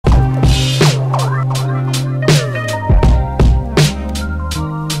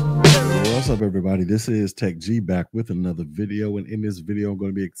up, everybody? This is Tech G back with another video, and in this video I'm going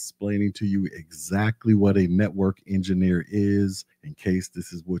to be explaining to you exactly what a network engineer is in case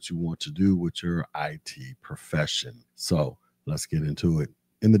this is what you want to do with your IT profession. So let's get into it.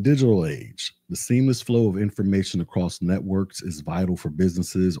 In the digital age, the seamless flow of information across networks is vital for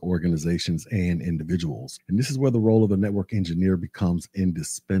businesses, organizations, and individuals. And this is where the role of a network engineer becomes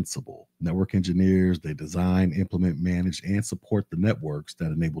indispensable. Network engineers, they design, implement, manage, and support the networks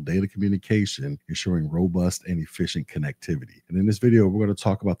that enable data communication, ensuring robust and efficient connectivity. And in this video, we're going to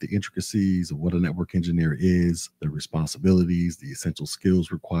talk about the intricacies of what a network engineer is, their responsibilities, the essential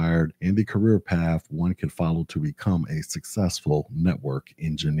skills required, and the career path one can follow to become a successful network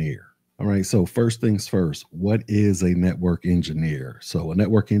engineer. All right, so first things first, what is a network engineer? So a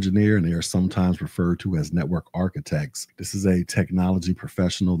network engineer, and they are sometimes referred to as network architects. This is a technology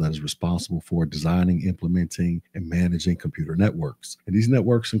professional that is responsible for designing, implementing, and managing computer networks. And these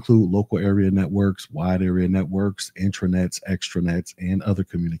networks include local area networks, wide area networks, intranets, extranets, and other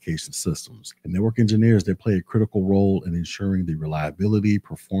communication systems. And network engineers, they play a critical role in ensuring the reliability,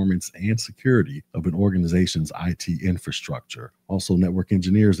 performance, and security of an organization's IT infrastructure. Also, network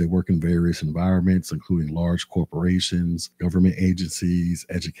engineers, they work in various environments, including large corporations, government agencies,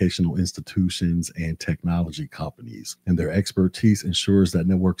 educational institutions, and technology companies. And their expertise ensures that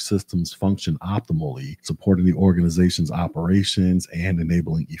network systems function optimally, supporting the organization's operations and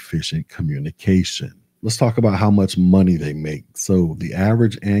enabling efficient communication. Let's talk about how much money they make. So the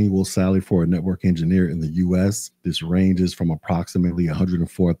average annual salary for a network engineer in the US, this ranges from approximately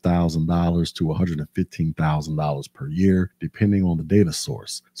 $104,000 to $115,000 per year, depending on the data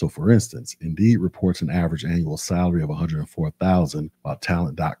source. So for instance, Indeed reports an average annual salary of $104,000, while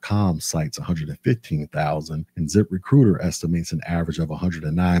Talent.com cites $115,000, and ZipRecruiter estimates an average of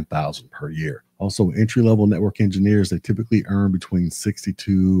 $109,000 per year. Also, entry-level network engineers, they typically earn between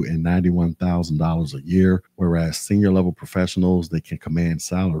 $62,000 and $91,000 a year, whereas senior-level professionals, they can command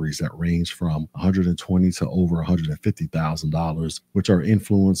salaries that range from $120,000 to over $150,000, which are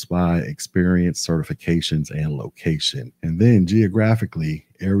influenced by experience, certifications, and location. And then geographically,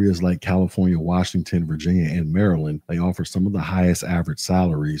 areas like California, Washington, Virginia, and Maryland, they offer some of the highest average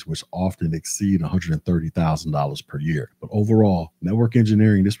salaries, which often exceed $130,000 per year. But overall, network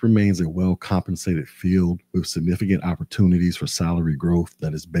engineering, this remains a well-compensated field with significant opportunities for salary growth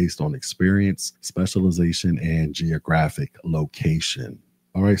that is based on experience, specialization, and geographic location.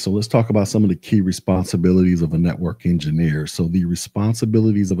 All right, so let's talk about some of the key responsibilities of a network engineer. So the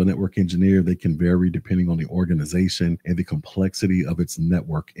responsibilities of a network engineer, they can vary depending on the organization and the complexity of its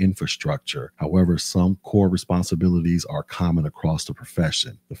network infrastructure. However, some core responsibilities are common across the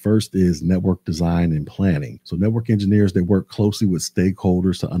profession. The first is network design and planning. So network engineers, they work closely with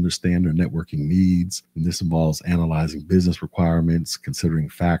stakeholders to understand their networking needs. And this involves analyzing business requirements, considering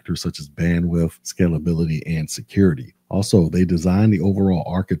factors such as bandwidth, scalability, and security. Also, they design the overall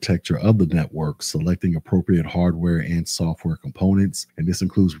architecture of the network, selecting appropriate hardware and software components. And this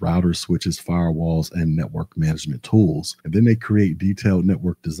includes routers, switches, firewalls, and network management tools. And then they create detailed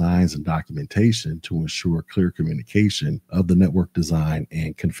network designs and documentation to ensure clear communication of the network design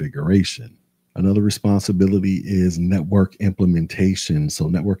and configuration. Another responsibility is network implementation. So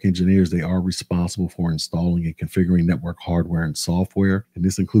network engineers, they are responsible for installing and configuring network hardware and software. And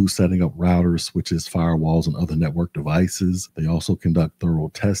this includes setting up routers, switches, firewalls, and other network devices. They also conduct thorough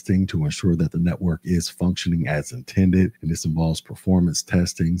testing to ensure that the network is functioning as intended. And this involves performance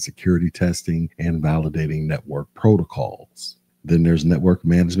testing, security testing, and validating network protocols. Then there's network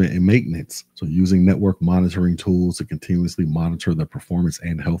management and maintenance. So using network monitoring tools to continuously monitor the performance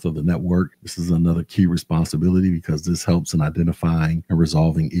and health of the network. This is another key responsibility because this helps in identifying and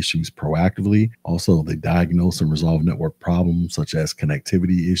resolving issues proactively. Also, they diagnose and resolve network problems such as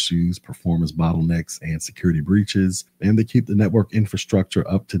connectivity issues, performance bottlenecks, and security breaches. And they keep the network infrastructure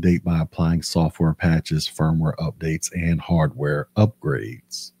up to date by applying software patches, firmware updates, and hardware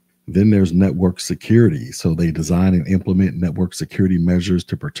upgrades. Then there's network security. So they design and implement network security measures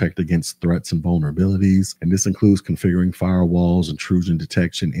to protect against threats and vulnerabilities. And this includes configuring firewalls, intrusion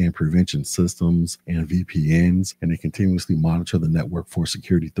detection and prevention systems, and VPNs. And they continuously monitor the network for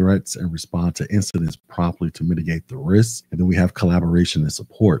security threats and respond to incidents promptly to mitigate the risks. And then we have collaboration and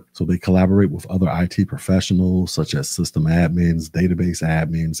support. So they collaborate with other IT professionals such as system admins, database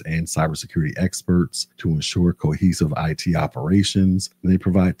admins, and cybersecurity experts to ensure cohesive IT operations. And they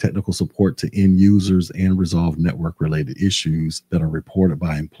provide technical support to end users and resolve network-related issues that are reported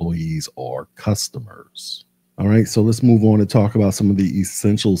by employees or customers. All right, so let's move on and talk about some of the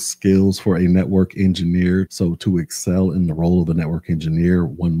essential skills for a network engineer. So, to excel in the role of a network engineer,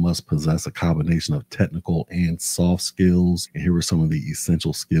 one must possess a combination of technical and soft skills. And here are some of the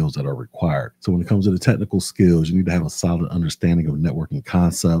essential skills that are required. So, when it comes to the technical skills, you need to have a solid understanding of networking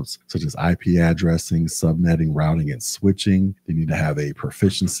concepts such as IP addressing, subnetting, routing, and switching. You need to have a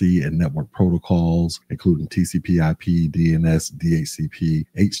proficiency in network protocols, including TCP/IP, DNS, DHCP,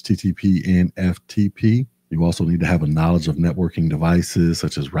 HTTP, and FTP. You also need to have a knowledge of networking devices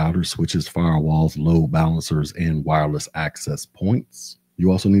such as routers, switches, firewalls, load balancers, and wireless access points. You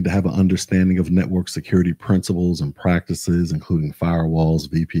also need to have an understanding of network security principles and practices, including firewalls,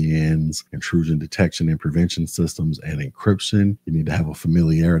 VPNs, intrusion detection and prevention systems, and encryption. You need to have a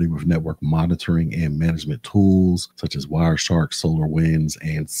familiarity with network monitoring and management tools such as Wireshark, SolarWinds,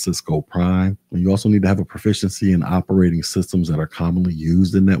 and Cisco Prime. And you also need to have a proficiency in operating systems that are commonly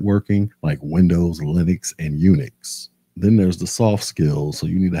used in networking, like Windows, Linux, and Unix. Then there's the soft skills. So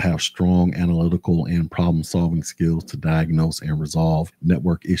you need to have strong analytical and problem solving skills to diagnose and resolve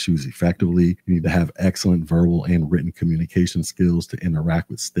network issues effectively. You need to have excellent verbal and written communication skills to interact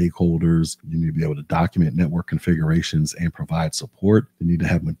with stakeholders. You need to be able to document network configurations and provide support. You need to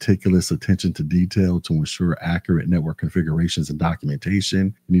have meticulous attention to detail to ensure accurate network configurations and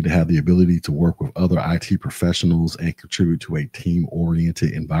documentation. You need to have the ability to work with other IT professionals and contribute to a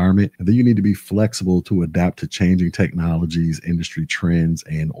team-oriented environment. And then you need to be flexible to adapt to changing technologies, industry trends,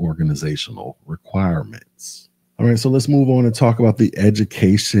 and organizational requirements. All right, so let's move on and talk about the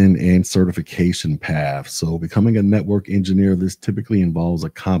education and certification path. So becoming a network engineer, this typically involves a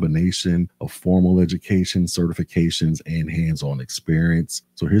combination of formal education, certifications, and hands-on experience.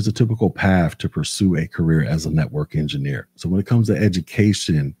 So here's a typical path to pursue a career as a network engineer. So when it comes to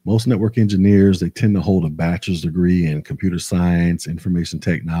education, most network engineers, they tend to hold a bachelor's degree in computer science, information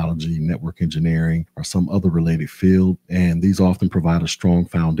technology, network engineering, or some other related field. And these often provide a strong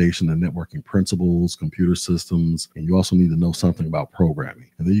foundation in networking principles, computer systems, and you also need to know something about programming.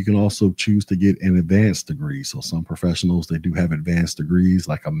 And then you can also choose to get an advanced degree. So some professionals, they do have advanced degrees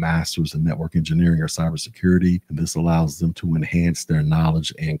like a master's in network engineering or cybersecurity, and this allows them to enhance their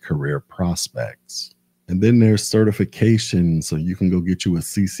knowledge and career prospects. And then there's certification. So you can go get you a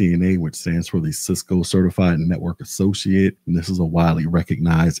CCNA, which stands for the Cisco Certified Network Associate. And this is a widely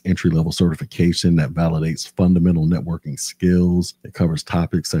recognized entry-level certification that validates fundamental networking skills. It covers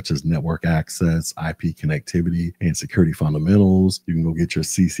topics such as network access, IP connectivity, and security fundamentals. You can go get your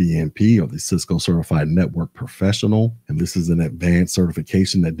CCNP, or the Cisco Certified Network Professional. And this is an advanced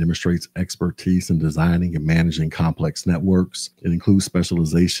certification that demonstrates expertise in designing and managing complex networks. It includes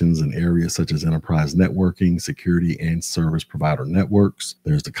specializations in areas such as enterprise networking, security, and service provider networks.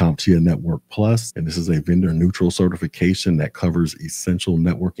 There's the CompTIA Network Plus, and this is a vendor-neutral certification that covers essential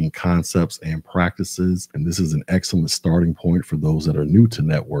networking concepts and practices. And this is an excellent starting point for those that are new to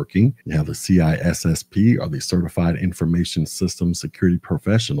networking. You have the CISSP, or the Certified Information Systems Security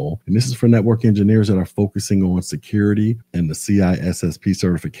Professional, and this is for network engineers that are focusing on security. And the CISSP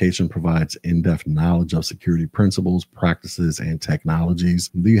certification provides in-depth knowledge of security principles, practices, and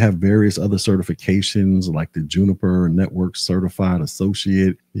technologies. And then you have various other certifications like the Juniper Network Certified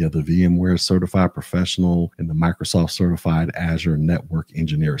Associate, you have the VMware Certified Professional, and the Microsoft Certified Azure Network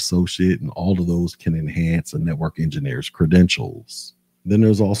Engineer Associate, and all of those can enhance a network engineer's credentials. Then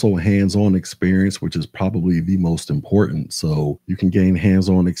there's also hands-on experience, which is probably the most important. So you can gain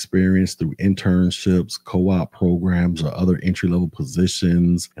hands-on experience through internships, co-op programs, or other entry-level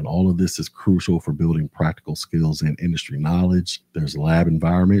positions. And all of this is crucial for building practical skills and industry knowledge. There's lab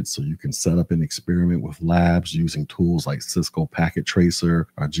environments, so you can set up and experiment with labs using tools like Cisco Packet Tracer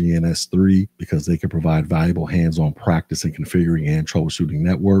or GNS3, because they can provide valuable hands-on practice in configuring and troubleshooting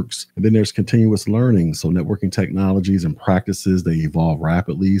networks. And then there's continuous learning. So networking technologies and practices, they evolve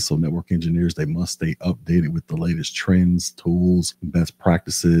rapidly. So network engineers, they must stay updated with the latest trends, tools, and best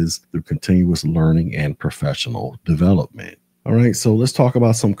practices through continuous learning and professional development. All right, so let's talk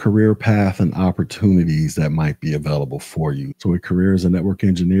about some career path and opportunities that might be available for you. So a career as a network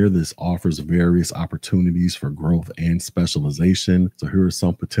engineer, this offers various opportunities for growth and specialization. So here are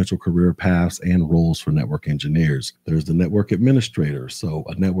some potential career paths and roles for network engineers. There's the network administrator. So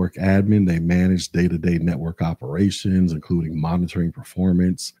a network admin, they manage day-to-day network operations, including monitoring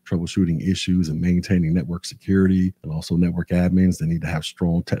performance, troubleshooting issues, and maintaining network security. And also network admins, they need to have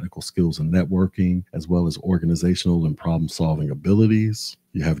strong technical skills in networking, as well as organizational and problem-solving abilities.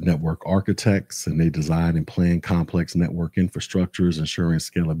 You have network architects, and they design and plan complex network infrastructures, ensuring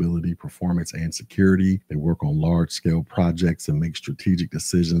scalability, performance, and security. They work on large-scale projects and make strategic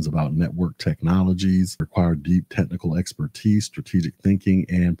decisions about network technologies, require deep technical expertise, strategic thinking,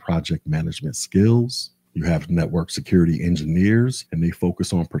 and project management skills. You have network security engineers, and they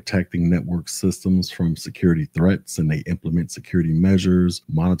focus on protecting network systems from security threats, and they implement security measures,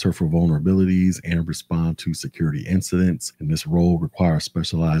 monitor for vulnerabilities, and respond to security incidents. And this role requires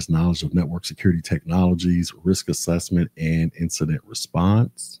specialized knowledge of network security technologies, risk assessment, and incident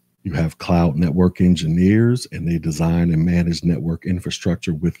response. You have cloud network engineers, and they design and manage network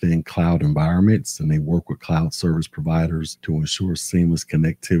infrastructure within cloud environments, and they work with cloud service providers to ensure seamless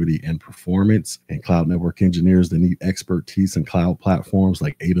connectivity and performance. And cloud network engineers, they need expertise in cloud platforms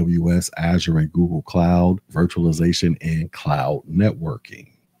like AWS, Azure, and Google Cloud, virtualization, and cloud networking.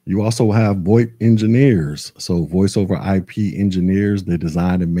 You also have VoIP engineers. So voice over IP engineers, they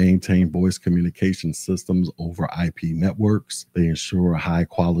design and maintain voice communication systems over IP networks. They ensure high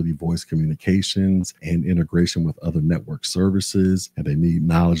quality voice communications and integration with other network services. And they need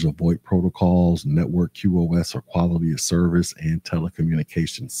knowledge of VoIP protocols, network QoS or quality of service, and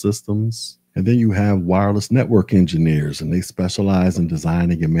telecommunication systems. And then you have wireless network engineers, and they specialize in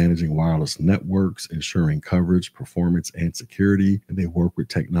designing and managing wireless networks, ensuring coverage, performance, and security. And they work with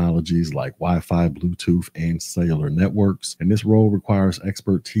technologies like Wi-Fi, Bluetooth, and cellular networks. And this role requires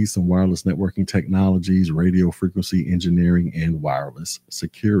expertise in wireless networking technologies, radio frequency engineering, and wireless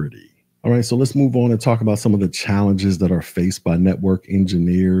security. All right, so let's move on and talk about some of the challenges that are faced by network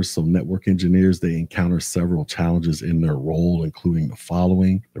engineers. So network engineers, they encounter several challenges in their role, including the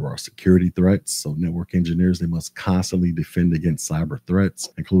following. There are security threats. So network engineers, they must constantly defend against cyber threats,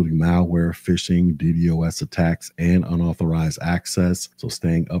 including malware, phishing, DDoS attacks, and unauthorized access. So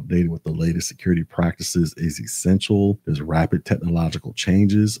staying updated with the latest security practices is essential. There's rapid technological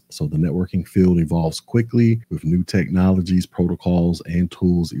changes. So the networking field evolves quickly with new technologies, protocols, and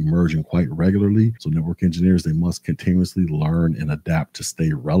tools emerging quite regularly. So network engineers, they must continuously learn and adapt to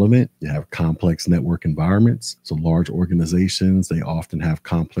stay relevant. You have complex network environments. So large organizations, they often have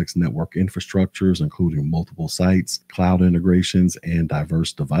complex network infrastructures, including multiple sites, cloud integrations, and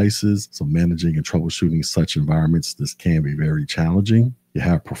diverse devices. So managing and troubleshooting such environments, this can be very challenging. You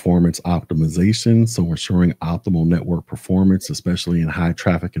have performance optimization, so ensuring optimal network performance, especially in high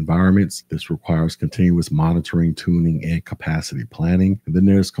traffic environments. This requires continuous monitoring, tuning, and capacity planning. And then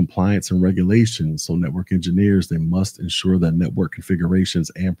there's compliance and regulations. So network engineers, they must ensure that network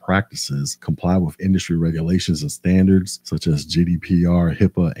configurations and practices comply with industry regulations and standards such as GDPR,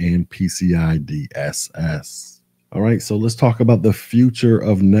 HIPAA, and PCI DSS. All right, so let's talk about the future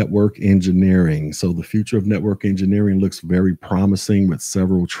of network engineering. So the future of network engineering looks very promising with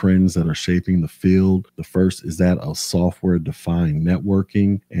several trends that are shaping the field. The first is that of software-defined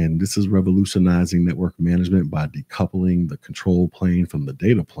networking, and this is revolutionizing network management by decoupling the control plane from the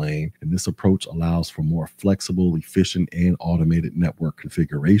data plane. And this approach allows for more flexible, efficient, and automated network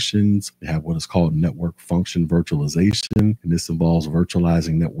configurations. They have what is called network function virtualization, and this involves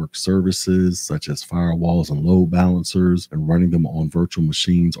virtualizing network services such as firewalls and load balancers and running them on virtual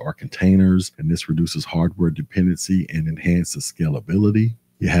machines or containers. And this reduces hardware dependency and enhances scalability.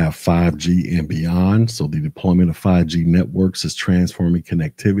 You have 5G and beyond. So the deployment of 5G networks is transforming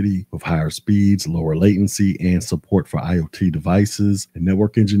connectivity with higher speeds, lower latency, and support for IoT devices. And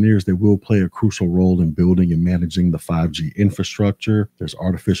network engineers, they will play a crucial role in building and managing the 5G infrastructure. There's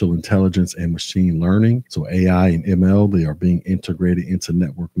artificial intelligence and machine learning. So AI and ML, they are being integrated into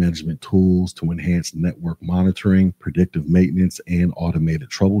network management tools to enhance network monitoring, predictive maintenance, and automated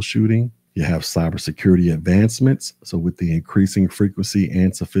troubleshooting. You have cybersecurity advancements. So with the increasing frequency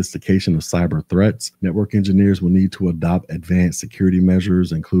and sophistication of cyber threats, network engineers will need to adopt advanced security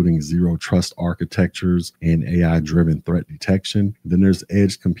measures, including zero trust architectures and AI-driven threat detection. Then there's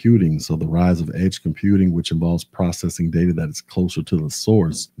edge computing. So the rise of edge computing, which involves processing data that is closer to the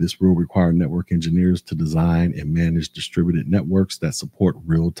source. This will require network engineers to design and manage distributed networks that support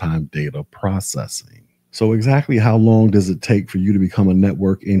real-time data processing. So exactly how long does it take for you to become a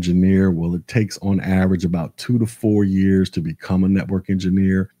network engineer? Well, it takes on average about 2 to 4 years to become a network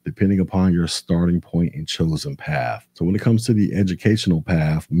engineer, depending upon your starting point and chosen path. So when it comes to the educational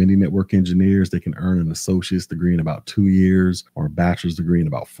path, many network engineers, they can earn an associate's degree in about 2 years or a bachelor's degree in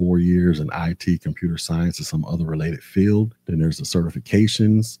about 4 years in IT, computer science, or some other related field. Then there's the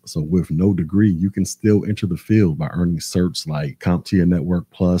certifications. So with no degree, you can still enter the field by earning certs like CompTIA Network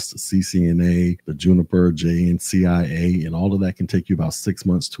Plus, the CCNA, the Juniper, JNCIA, and all of that can take you about 6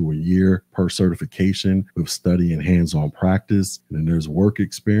 months to a year per certification with study and hands-on practice. And then there's work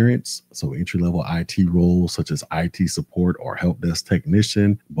experience. So entry-level IT roles such as IT support or help desk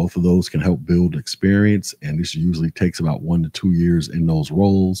technician, both of those can help build experience. And this usually takes about 1 to 2 years in those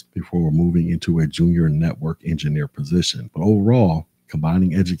roles before moving into a junior network engineer position. But overall,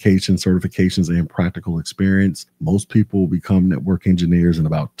 Combining education, certifications, and practical experience, most people become network engineers in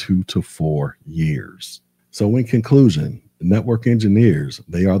about 2 to 4 years. So in conclusion, network engineers,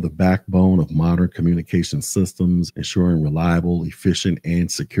 they are the backbone of modern communication systems, ensuring reliable, efficient,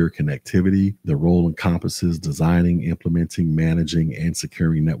 and secure connectivity. Their role encompasses designing, implementing, managing, and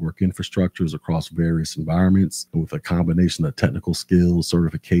securing network infrastructures across various environments. And with a combination of technical skills,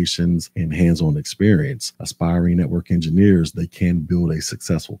 certifications, and hands-on experience, aspiring network engineers, they can build a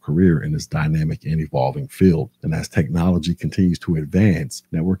successful career in this dynamic and evolving field. And as technology continues to advance,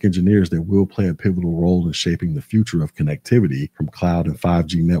 network engineers, they will play a pivotal role in shaping the future of connectivity, from cloud and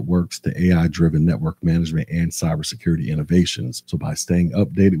 5G networks to AI-driven network management and cybersecurity innovations. So by staying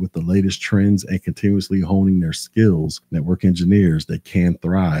updated with the latest trends and continuously honing their skills, network engineers, they can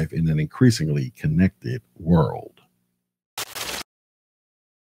thrive in an increasingly connected world.